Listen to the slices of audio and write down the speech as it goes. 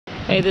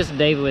Hey, this is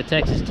David with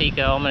Texas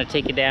Tico. I'm going to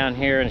take you down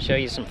here and show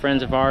you some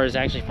friends of ours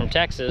actually from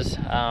Texas.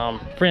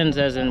 Friends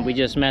as in we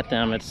just met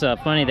them. It's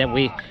funny that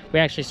we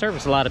actually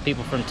service a lot of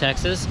people from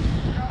Texas.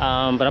 But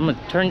I'm going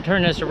to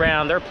turn this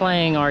around. They're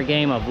playing our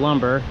game of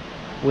lumber,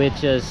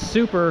 which is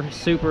super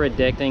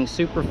addicting,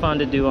 super fun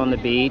to do on the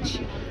beach.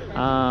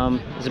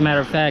 As a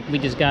matter of fact, we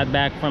just got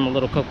back from a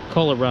little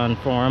Coca-Cola run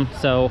for them.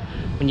 So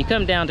when you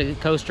come down to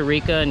Costa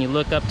Rica and you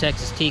look up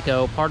Texas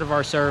Tico, part of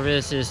our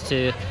service is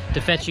to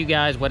fetch you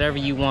guys whatever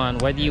you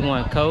want. Whether you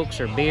want Cokes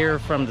or beer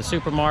from the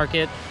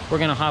supermarket, we're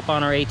gonna hop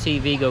on our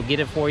ATV, go get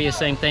it for you.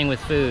 Same thing with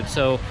food.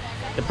 So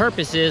the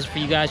purpose is for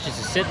you guys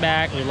just to sit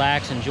back,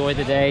 relax, enjoy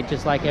the day,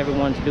 just like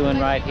everyone's doing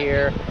right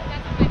here.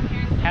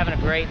 Having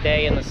a great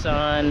day in the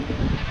sun,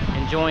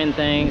 enjoying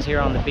things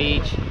here on the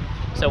beach.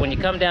 So when you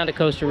come down to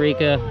Costa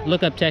Rica,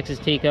 look up Texas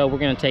Tico. We're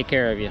going to take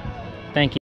care of you. Thank you.